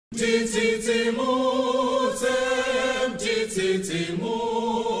mtitsitsimutse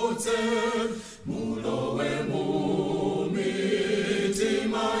mulowe mu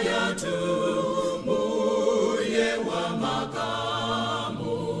mitima yathu mbuye wa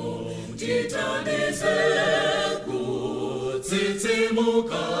makamu tithandize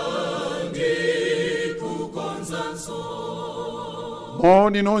kutsitsimuka ndi kukonzanso.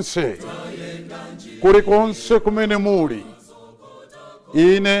 Moni nonse kulikonse kumene muli,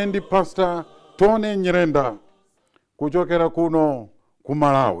 ine ndi Pastor Tony Nyirenda kuchokera kuno ku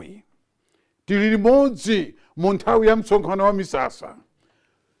Malawi. Tili limodzi mu nthawi ya msonkhano wa misasa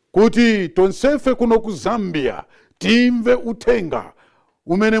kuti tonsefe kuno ku Zambia timve uthenga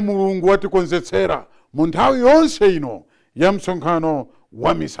umene Mulungu watikonzetsera mu nthawi yonse ino ya msonkhano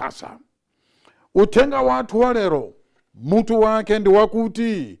wa misasa. Uthenga wathu wa lero mutu wake ndi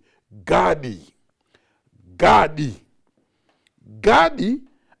wakuti Gadi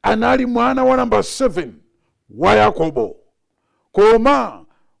anali mwana wa namba 7 wa Yakobo, koma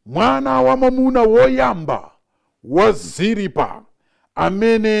mwana wa mwamuna woyamba wa Zilipa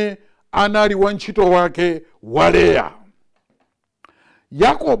amene anali wantchito wake wa Leya.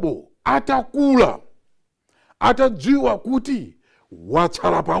 Yakobo atakula atadziwa kuti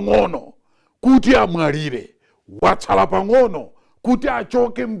watsala pang'ono kuti amwalire, watsala pang'ono kuti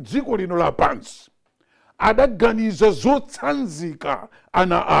achoke mdziko lino lapansi, adaganiza zotsanzika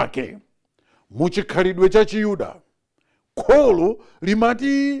ana ake. Muchikhalidwe cha Chiyuda, kholo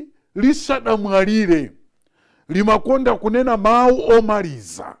limati lisadamwalire limakonda kunena mawu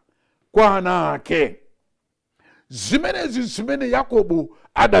omaliza kwa ana ake. Zimenezi zimene Yakobo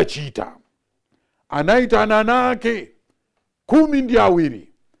adachita. Anayitana ana ake 12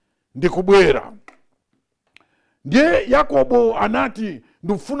 ndi kubwera. Ndiye Yakobo anati,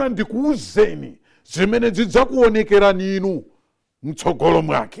 ndifuna ndikuuzeni zimene zidzakuonekerani inu mtsogolo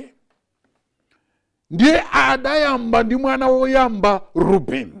mwake. Ndiye adayamba ndi mwana woyamba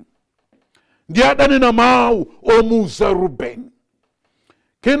Rubeni. Ndiye adanena mawu omuza Rubeni.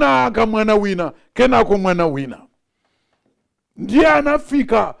 Kenaka mwana wina, kenako mwana wina. Ndiye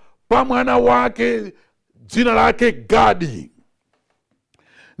anafika pa mwana wake dzina lake Gadi.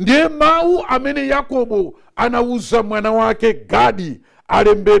 Ndiye mawu amene Yakobo anauza mwana wake Gadi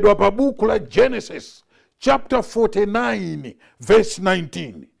alembedwa pa buku la Genesis chapter 49 verse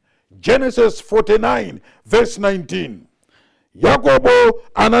 19. Genesis 49 verse 19. Yakobo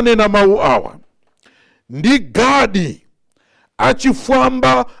ananena mawu awa: ndi Gadi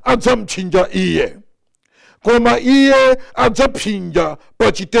achifwamba adzamchinja iye, koma iye adzapsinja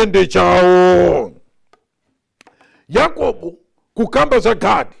pa chitende chawo. Yakobo kukamba za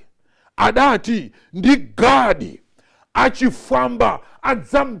Gadi adati ndi Gadi achifwamba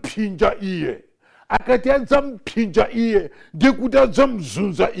adzampsinja iye. Akati adzampsinja iye ndikuti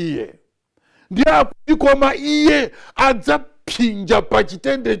adzamzunza iye. Ndiye akuti koma iye adzapsinja pa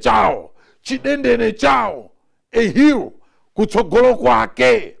chitende chawo, chidendene chawo, ehiro kutsogolo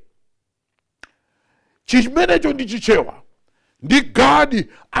kwake. Chimenecho ndi chichewa. Ndi Gadi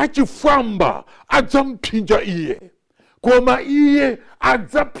achifwamba adzampsinja iye, koma iye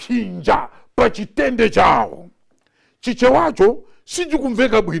adzapsinja pa chitende chawo. Chichewacho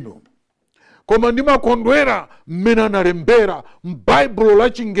sichikumveka bwino, koma ndimakondwera mmene analembera m'Baibulo la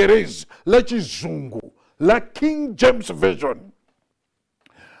Chingerezi la Chizungu la King James Version.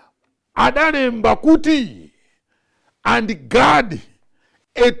 Adalemba kuti, and God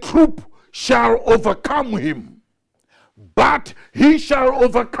a troop shall overcome him, but he shall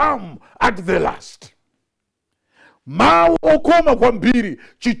overcome at the last. Mawu okoma kwambiri.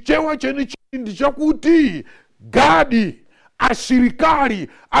 Chichewa chenichi ndi chakuti Gadi asilikali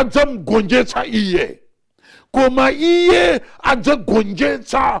adzamgonjetsa iye, koma iye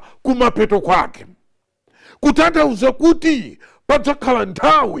adzagonjetsa kumapeto kwake. Kutanthauza kuti padzakhala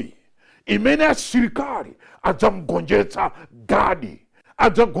nthawi imene asilikali adzamgonjetsa Gadi,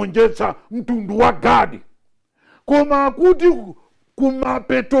 adzagonjetsa mtundu wa Gadi, koma kuti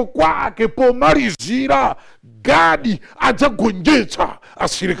kumapeto kwake pomalizira Gadi adzagonjetsa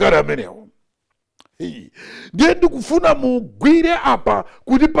asilikali amenewo. Ndiye ndikufuna mugwire apa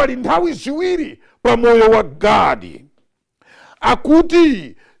kuti pali nthawi ziwiri pa moyo wa Gadi.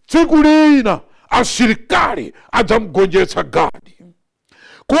 Akuti tsiku lina asilikali adzamgonjetsa Gadi,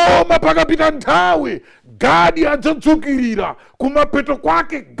 koma pakapita nthawi Gadi adzadzukirira kumapeto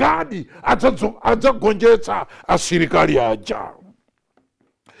kwake. Gadi adzagonjetsa asilikali aja.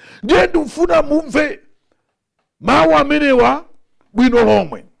 Ndiye ndikufuna mumve mawu amenewa bwino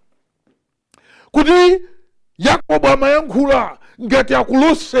lomwe, kuti Yakobo amayankhula ngati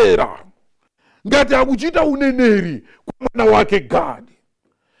akulosera, ngati akuchita uneneri kwa mwana wake Gadi.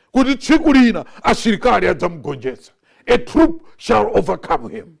 kuti tsiku lina asilikali adzamugonjetsa. A troop shall overcome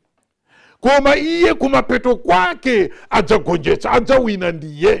him. Koma iye kumapeto kwake adzagonjetsa, adzawina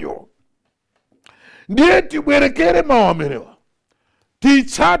ndiyeyo. Ndiye tibwerekere mawu amenewa,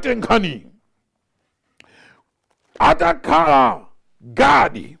 titsate nkhani. Atakhala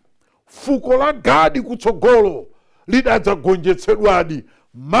Gadi, fuko la Gadi kutsogolo lidadzagonjetsedwadi.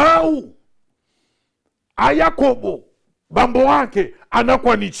 Mawu a Yakobo bambo wake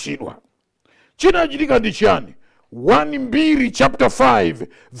anakwanitsidwa. Chinachitika ndi chiyani? 1 chapter 5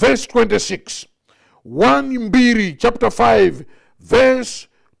 verse 26. 1 chapter 5 verse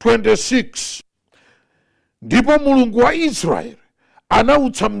 26. Ndipo Mulungu wa Israeli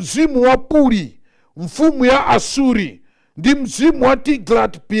anautsa mzimu wa Puli mfumu ya Asuri ndi mzimu wa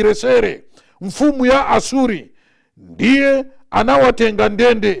Tiglat-Pilesere mfumu ya Asuri, ndiye anawatenga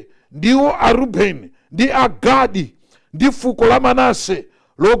ndende ndiwo Arubeni ndi Agadi ndi fuko la Manase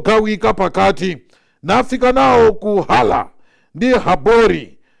logawika pakati, nafika nawo ku Hala ndi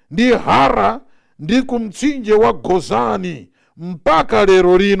Habori ndi Hara ndi ku mtsinje wa Gozani mpaka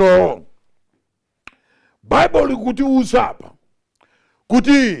lero lino. Bible likutiuza apa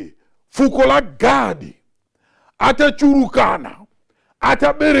kuti fuko la Gadi atachulukana,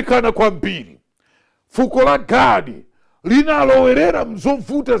 ataberekana kwambiri. Fuko la Gadi linalowerera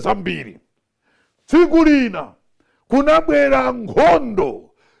mzovuta zambiri. Tsiku lina kunabwera nkhondo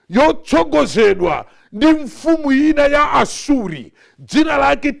yotsogozedwa ndi mfumu ina ya Asuri, dzina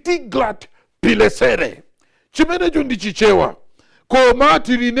lake Tiglat-Pilesere. Chimenecho ndi chichewa, koma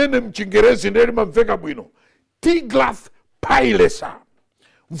tilinene mchingerezi ndi limamveka bwino. Tiglat-Pilesere,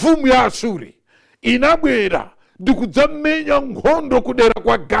 mfumu ya Asuri, inabwera ndikudzamenya nkhondo kudera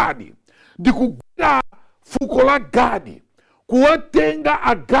kwa Gadi, ndikugwira fuko la Gadi, kuwatenga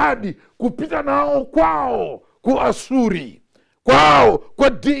Agadi kupita nawo kwawo ku Asuri, kwawo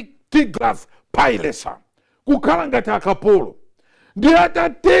kwa Tiglat-Pilesere, kukhala ngati akapolo. Ndi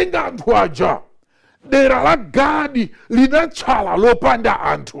atatenga anthu aja, dera la Gadi linatsala lopanda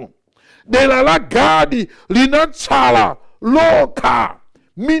anthu. Dera la Gadi linatsala lokha.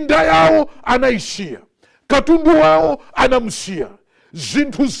 Minda yawo anaisiya, katundu wawo anamusiya,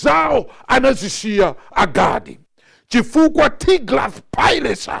 zinthu zawo anazisiya Agadi, chifukwa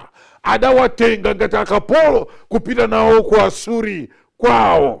Tiglat-Pilesere adawatenga ngati akapolo kupita nawo ku Asuri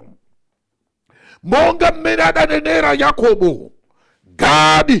kwawo. Monga mmene adanenera Yakobo,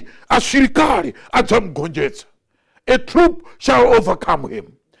 Gadi asilikali adzamugonjetsa. A troop shall overcome him.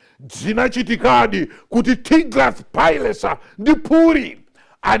 Zinachitikadi kuti Tiglat-Pilesere ndi Puli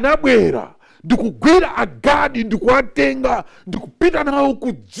anabwera ndikugwira Agadi, ndikuwatenga ndikupita nawo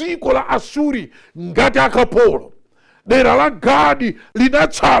ku dziko la Asuri ngati akapolo. Dera la Gadi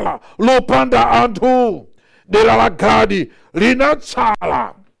linatsala lopanda anthu. Dera la Gadi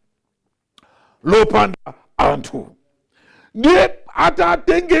linatsala lopanda anthu. Ndiye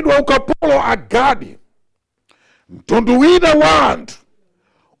atatengedwa ukapolo Agadi, mtundu wina wa anthu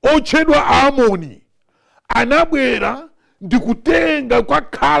otchedwa Aamoni anabwera ndikutenga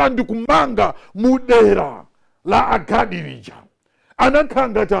kwakhala ndikumanga mu dera la Agadi lija. Anakhala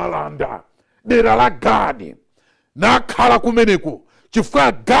ngati alanda dera la Gadi, nakhala kumeneko chifukwa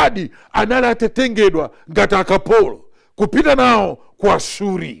Agadi anali atatengedwa ngati akapolo kupita nawo ku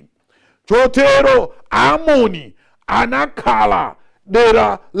Asuri. Chotero Aamoni anakhala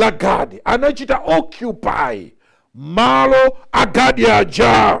dera la Gadi, anachita occupy malo Agadi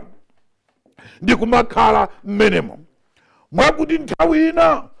aja ndikumakhala mmenemo. Mwakuti nthawi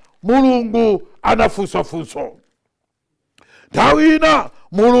ina Mulungu anafunsafunso. Nthawi ina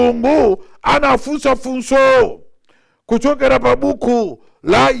Mulungu anafunsafunso kuchokera pa buku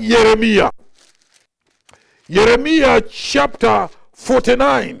la Yeremiya. Yeremiya chapter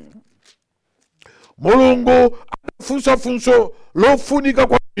 49. Mulungu anafunsafunso lofunika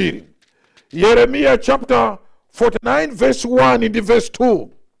kwambiri. Yeremiya chapter 49 verse 1 and verse 2.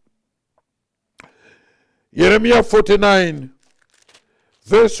 Yeremiya 49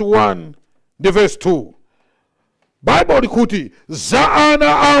 verse 1 and verse 2. Bible likuti, za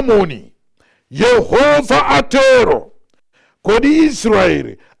ana Amoni Yehova atero, kodi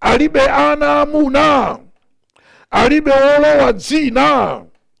Israeli alibe ana amuna, alibe olowa dzina.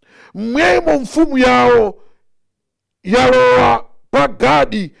 Mmwemo mfumu yawo yalowa pa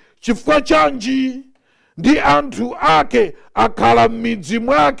Gadi chifukwa chanji, ndi anthu ake akhala m'midzi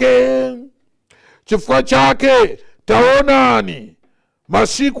mwake. Chifukwa chake taonani,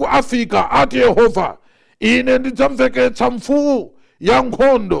 masiku afika, ati Yehova, ine ndidzamveketsa mfuwu ya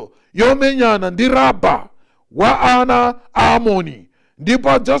nkhondo yomenyana ndi Raba wa ana a Amoni, ndipo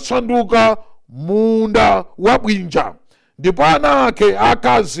adzasanduka munda wa bwinja ndipo ana ake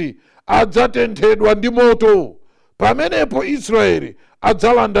akazi adzatenthedwa ndi moto. Pamenepo Israeli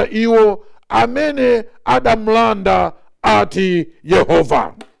adzalanda iwo amene adamlanda, ati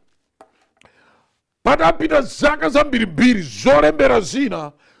Yehova. Patapita zaka zambirimbiri, zolembera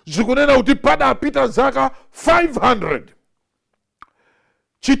zina zikunena kuti padapita zaka 500,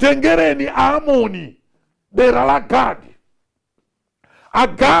 chitengereni Aamoni dera la Gadi.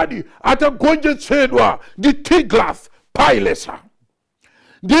 Agadi atagonjetsedwa ndi Tiglath-Pilesa.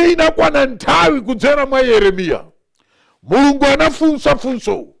 Ndiye inakwana nthawi kudzera mwa Yeremiya. Mulungu anafunsa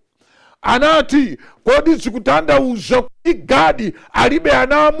funso, anati kodi zikutanthauza kuti Gadi alibe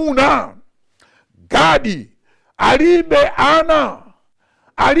ana amuna? Gadi alibe ana,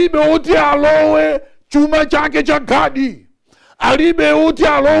 alibe oti alowe chuma chake cha Gadi, alibe oti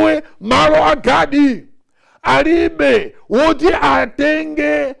alowe malo a Gadi, alibe oti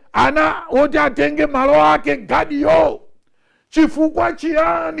atenge ana, oti atenge malo ake Gadiyo. Chifukwa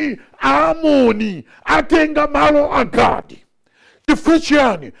chiyani Aamoni atenga malo a Gadi? Chifukwa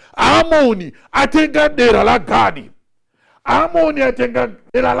chiyani Aamoni atenga dera la Gadi? Aamoni atenga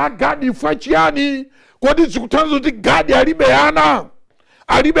dera la Gadi chifukwa chiyani? Kodi zikutanthauza kuti Gadi alibe ana,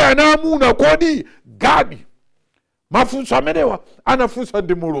 alibe ana amuna? Kodi Gadi? Mafunso amenewa anafunsa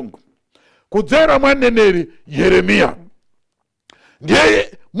ndi Mulungu kudzera mwa mneneri Yeremiya.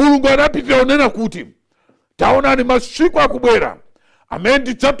 Ndiye Mulungu anapitira kunena kuti, taonani masiku akubwera amene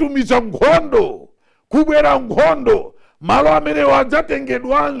ndidzatumiza nkhondo, kubwera nkhondo, malo amenewa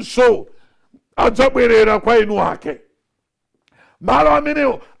adzatengedwanso, adzabwerera kwa inu ake. Malo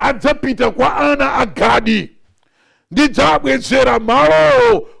amenewo adzapita kwa ana a Gadi, ndidzabwezera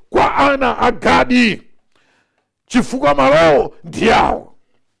malo kwa ana a Gadi, chifukwa malowo ndi awo.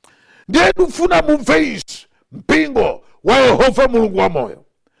 Ndiye ndikufuna mumve izi, mpingo wa Yehova Mulungu wa moyo.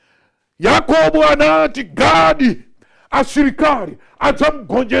 Yakobo anati Gadi asilikali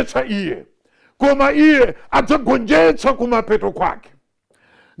adzamugonjetsa iye, koma iye adzagonjetsa kumapeto kwake.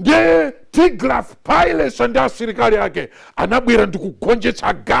 Ndiye Tiglath-Pilesa ndi asilikali ake anabwera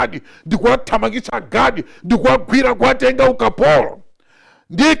ndikugonjetsa Gadi, ndikuwathamangitsa Gadi, ndikuwagwira kuwatenga ukapolo.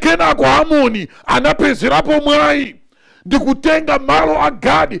 Ndiye kenako Aamoni anapezerapo mwayi ndikutenga malo a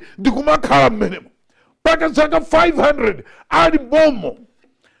Gadi ndikumakhala mmenemo mpaka zaka 500 ali momo.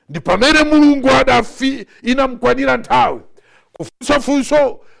 Ndi pamene Mulungu inamkwanira nthawi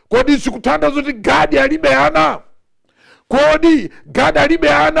kufunsafunso, kodi zikutanthauza kuti Gadi alibe ana? Kodi Gadi alibe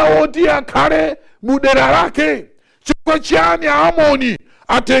ana oti akhale mu dera lake? Chifukwa chiyani Aamoni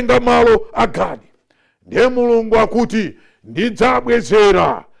atenga malo a Gadi? Ndiye Mulungu akuti,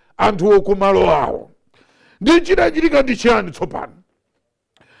 ndidzabwezera anthuwo ku malo awo. Ndi chinachitika ndi chiyani tsopano?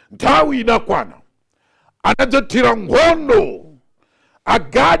 Nthawi inakwana, anadzathira nkhondo.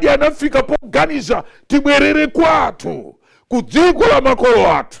 Agadi anafika poganiza, tibwerere kwathu, ku dziko la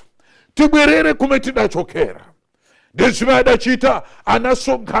makolo athu, tibwerere kumene tidachokera. Ndi zimene adachita,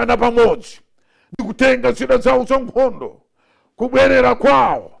 anasonkhana pamodzi ndikutenga zida zawo za nkhondo, kubwerera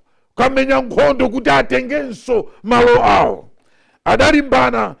kwawo, kamenya nkhondo kuti atengenso malo awo.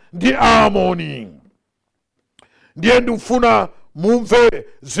 Adalimbana ndi Aamoni. Ndiye ndikufuna mumve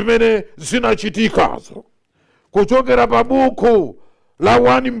zimene zinachitikazo kuchokera pa buku la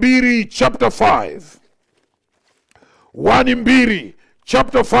 1 chapter 5. 1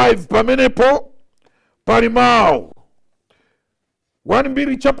 chapter 5 pamenepo pali mawu.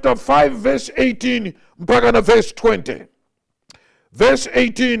 1 chapter 5 verse 18 mpaka na verse 20. Verse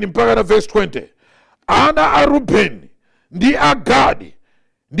 18 mpaka na verse 20. Ana a Rubeni ndi a Gadi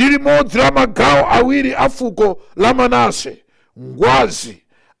ndi limodzi la magawo awiri a fuko la Manase, ngwazi,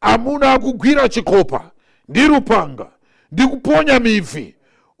 amuna akugwira chikopa ndi lupanga ndi kuponya mivi,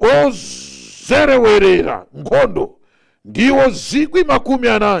 ozerewerera nkhondo, ndiwo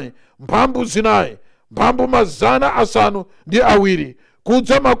 40,000, mphambu zinayi, mphambu 700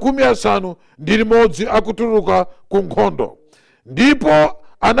 kudza 50 akutuluka ku nkhondo. Ndipo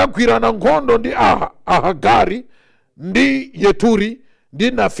anagwirana nkhondo ndi Ahagari ndi Yeturi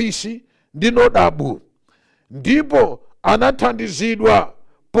ndi Nafisi ndi Nodabu. Ndipo anathandizidwa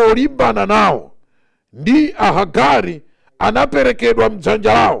polimbana nawo, ndi Ahagari anaperekedwa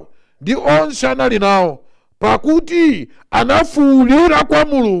mdzanja lawo ndi onse anali nawo, pakuti anafuwulira kwa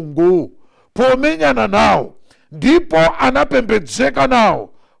Mulungu pomenyana nawo, ndipo anapembedzeka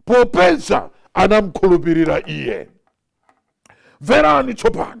nawo popeza anamkhulupirira iye. Verani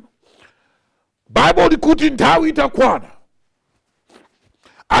tsopano, Bible likuti nthawi itakwana,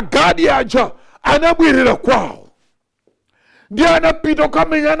 Agadi aja anabwerera kwawo, ndi anapita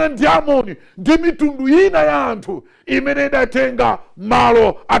kukamenyana ndi Amoni ndi mitundu ina ya anthu imene idatenga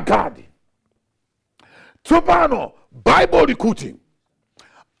malo a Gadi. Tsopano Bible likuti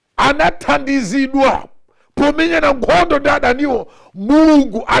anathandizidwa pomenyana nkhondo ndi adaniwo,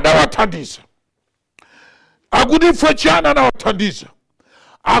 Mulungu adawathandiza. Akuti chifukwa chiyani anawathandiza?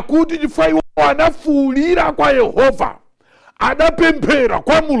 Akuti chifukwa iwo anafuwulira kwa Yehova, adapemphera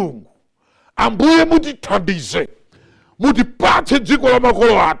kwa Mulungu, Ambuye mutithandize, mutipatse dziko la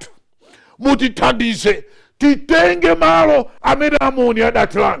makolo athu, mutithandize titenge malo amene Amoni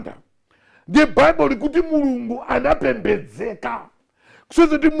adatilanda. Ndiye Bible likuti Mulungu anapembedzeka,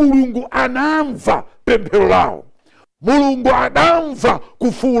 kusonyeza kuti Mulungu anamva pemphero lawo, Mulungu adamva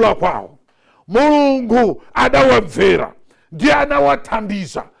kufuwula kwawo, Mulungu adawamvera, ndiye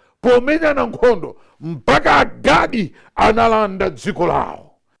anawathandiza pomenyana nkhondo mpaka Agadi analanda dziko lawo.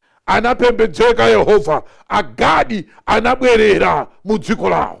 Anapembedzeka Yehova, Agadi anabwerera mu dziko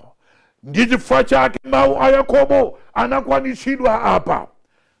lawo. Ndi chifukwa chake mawu a Yakobo anakwaniritsidwa apa.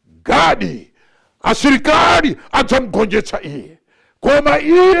 Gadi, asilikali adzamgonjetsa iye, koma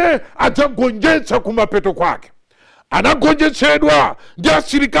iye adzagonjetsa kumapeto kwake. Anagonjetsedwa ndi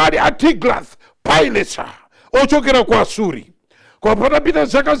asilikali a Tiglath-Pilesa ochokera ku Asuri. Kwa patapita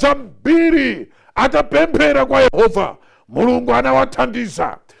zaka zambiri atapemphera kwa Yehova, Mulungu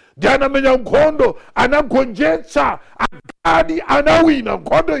anawathandiza, ndi anamenya nkhondo, anagonjetsa Agadi, anawina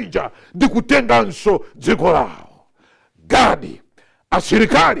nkhondo ija ndi kutenganso dziko lawo. Gadi,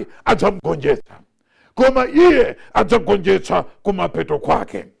 asilikali adzamugonjetsa, koma iye adzagonjetsa kumapeto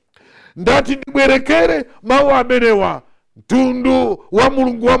kwake. Ndati ndibwerekere mawu amenewa, mtundu wa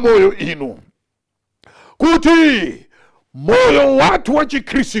Mulungu wa moyo inu, kuti moyo wathu wa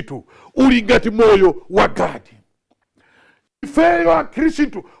Chikhristu uli ngati moyo wa Gadi. Ifeyo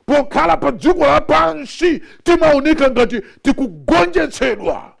akhristu pokhala pa dziko lapansi timaoneka ngati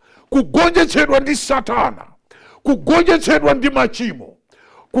tikugonjetsedwa, kugonjetsedwa ndi Satana, kugonjetsedwa ndi machimo,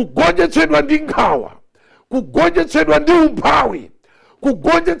 kugonjetsedwa ndi nkhawa, kugonjetsedwa ndi umphawi,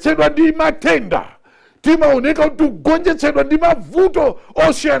 kugonjetsedwa ndi matenda. Timaoneka kuti kugonjetsedwa ndi mavuto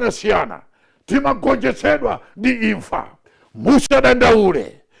osiyanasiyana, timagonjetsedwa ndi imfa.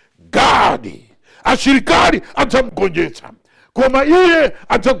 Musadandaule, Gadi, asilikali adzamugonjetsa, koma iye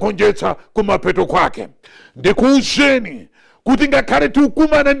adzagonjetsa kumapeto kwake. Ndikuwuzeni kuti ngakhale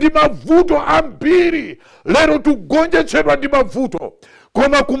tikukumana ndi mavuto ambiri lero, tikugonjetsedwa ndi mavuto,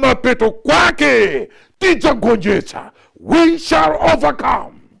 koma kumapeto kwake tidzagonjetsa. We shall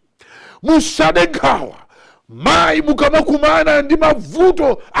overcome. Musade nkhawa mayi mukamakumana ndi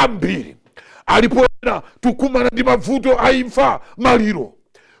mavuto ambiri. Alipo ena tukumana ndi mavuto a imfa, maliro,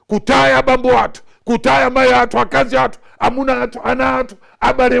 kutaya abambo athu, kutaya mayi athu, akazi athu, amuna athu, ana athu,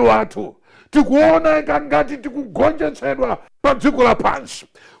 abale wathu. Tikuona ngati tikugonjetsedwa pa dziko lapansi,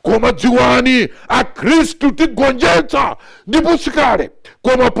 koma dziwani akhristu tigonjetsa ndipo sikale,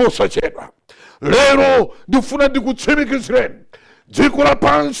 koma posachedwa. Lero ndifuna ndikutsimikizireni, dziko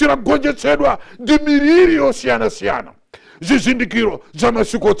lapansi lagonjetsedwa ndi miliri yosiyanasiyana, zizindikiro za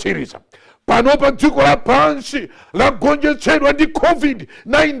masiku otsiriza. Pano pa dziko lapansi lagonjetsedwa ndi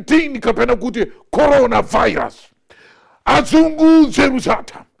COVID-19 kapena kuti coronavirus. Azungu nzeru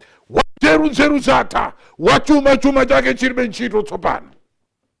zatha, wateru nzeru zatha, wachuma chake chilibe ntchito tsopano.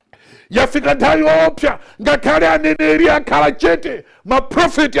 Yafika nthawi yoopsa ngakhale aneneri akhala chete,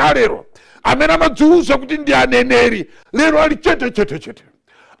 maprofeti alero amene amadziwuza kuti ndi aneneri, lero ali chete.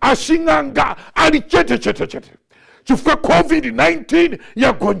 Asing'anga ali chete. Chifukwa COVID-19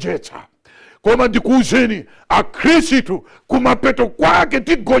 yagonjetsa. Koma ndikuwuzeni akhristu kumapeto kwake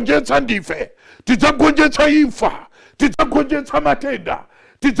tigonjetsa ndife. Tidzagonjetsa imfa, tidzagonjetsa matenda,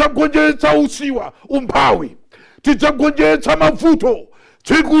 tidzagonjetsa usiwa, umphawi, tidzagonjetsa mavuto.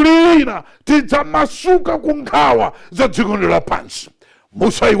 Tsiku lina tidzamasuka ku nkhawa za dziko lapansi.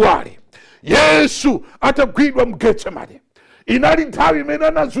 Musayiwale, Yesu atagwidwa mu Getsemane, inali nthawi imene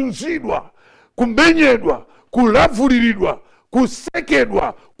anazunzidwa, kumenyedwa, kulavuliridwa,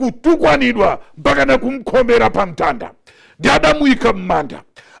 kusekedwa, kutukwanidwa, mpaka na kumkhomera pa mtanda. Ndi adamuyika m'manda.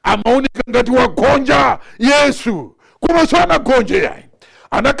 Amaoneka ngati wagonja Yesu, koma sanagonje yayi.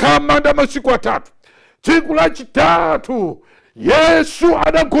 Anakhala m'manda masiku 3. Tsiku lachitatu Yesu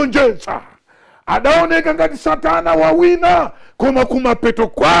adagonjetsa. Adaoneka ngati Satana wawina, koma kumapeto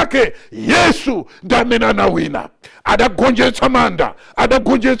kwake Yesu ndi amene anawina. Adagonjetsa manda,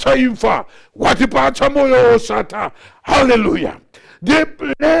 adagonjetsa imfa, watipatsa moyo wosatha. Haleluya. Ndiye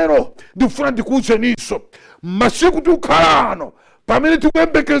lero ndifuna ndikuwuzeniso, masiku tikukhala ano, pamene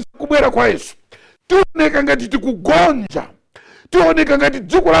tikuyembekeza kubwera kwa Yesu, tioneka ngati tikugonja, tioneka ngati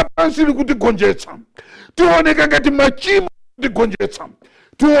dziko lapansi likutigonjetsa, tioneka ngati machimo atigonjetsa,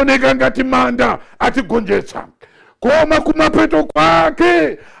 tioneka ngati manda atigonjetsa. koma kumapeto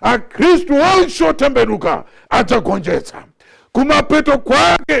kwake akhristu onse otembenuka adzagonjetsa. Kumapeto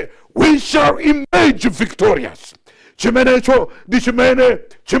kwake we shall emerge victorious. Chimenecho ndi chimene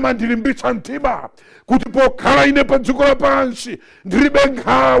chimandilimbitsa mtima kuti pokhala ine pa dziko lapansi ndilibe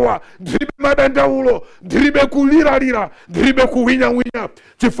nkhawa, ndilibe madandaulo, ndilibe kuliralira, ndilibe kuwinyawinya,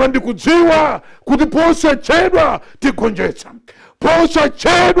 chifukwa ndikudziwa kuti posachedwa tigonjetsa.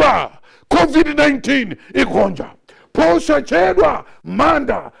 Posachedwa COVID-19 igonja, posachedwa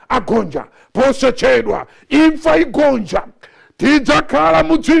manda agonja, posachedwa imfa igonja. Tidzakhala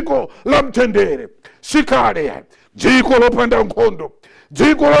mu dziko la mtendere, sikale dziko lopanda nkhondo,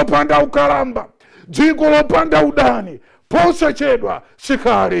 dziko lopanda ukalamba, dziko lopanda udani. Posachedwa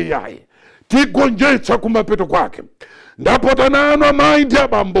sikale yayi, tigonjetsa kumapeto kwake. Ndapota nanu amayi ndi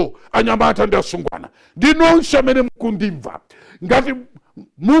abambo, anyamata ndi asungwana, ndi nonse amene mukundimva, ngati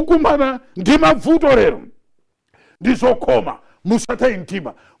mukumana ndi mavuto lero ndi zokoma, musataye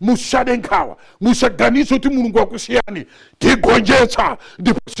mtima, musade nkhawa, musaganize kuti mulungu wakusiyani. Tigonjetsa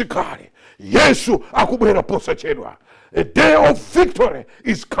ndipo sikale. Yesu akubwera posachedwa. A day of victory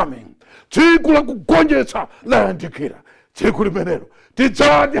is coming. Tsiku la kugonjetsa layandikira. Tsiku limenelo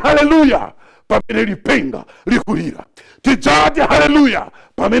tidzati haleluya pamene lipenga likulira. Tidzati haleluya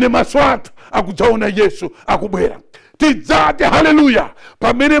pamene maso athu akudzaona Yesu akubwera. Tidzati haleluya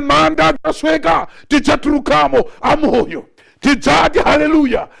pamene manda adzasweka tidzatulukamo amoyo. Tidzati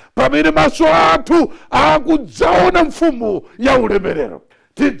haleluya pamene maso athu akudzaona mfumu ya ulemerero.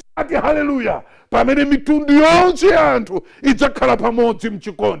 Tidzati haleluya pamene mitundu yonse ya anthu idzakhala pamodzi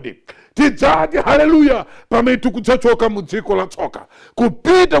mchikondi. Tidzati haleluya pamene tikudzachoka mu dziko la tsoka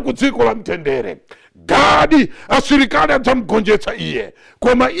kupita ku dziko la mtendere. Gadi asilikali adzamugonjetsa iye,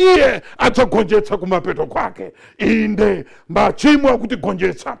 koma iye adzagonjetsa kumapeto kwake. Inde machimo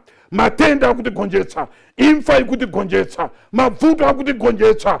akutigonjetsa, matenda akutigonjetsa, imfa ikutigonjetsa, mavuto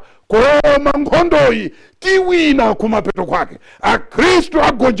akutigonjetsa, koma nkhondoyi tiwina kumapeto kwake. Akhristu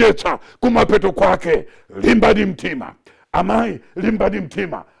agonjetsa kumapeto kwake. Limbani mtima amayi, limbani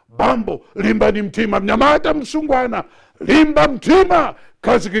mtima bambo, limbani mtima mnyamata, msungwana, limba mtima,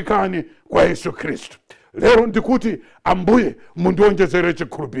 khazikikani kwa Yesu Kristu. Lero ndikuti Ambuye mundionjezere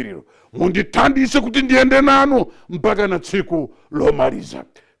chikhulupiriro, mundithandize kuti ndiyende nanu mpaka na tsiku lomaliza.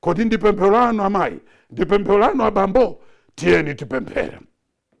 Kodi ndi pemphero lanu amayi, ndi pemphero lanu abambo? Tiyeni tipemphere.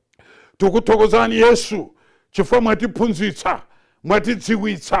 Tikuthokozani Yesu chifukwa mwatiphunzitsa,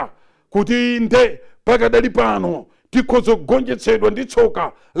 mwatidziwitsa kuti inde pakadali pano tikhoza kugonjetsedwa ndi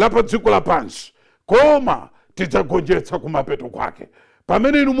tsoka la pa dziko lapansi, koma tidzagonjetsa kumapeto kwake.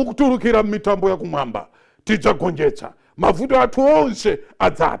 Pamene inu mukutulukira m'mitambo yakumwamba, tidzagonjetsa. Mavuto athu onse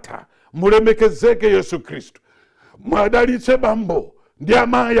adzatha. Mulemekezeke Yesu Kristu. Mwadalitse bambo ndi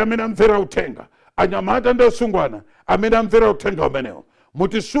amayi amene amvera uthenga, anyamata ndi asungwana amene amvera uthenga umenewo.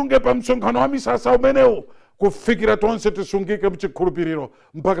 Mutisunge pa msonkhano wa misasa umenewo kufikira tonse tisungike mchikhulupiriro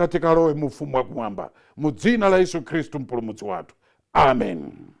mpaka tikalowe mu ufumu wakumwamba. Mu dzina la Yesu Kristu mpulumutsi wathu.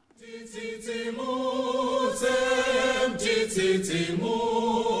 Amen.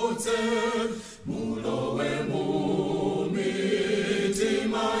 Mtitsitsimutse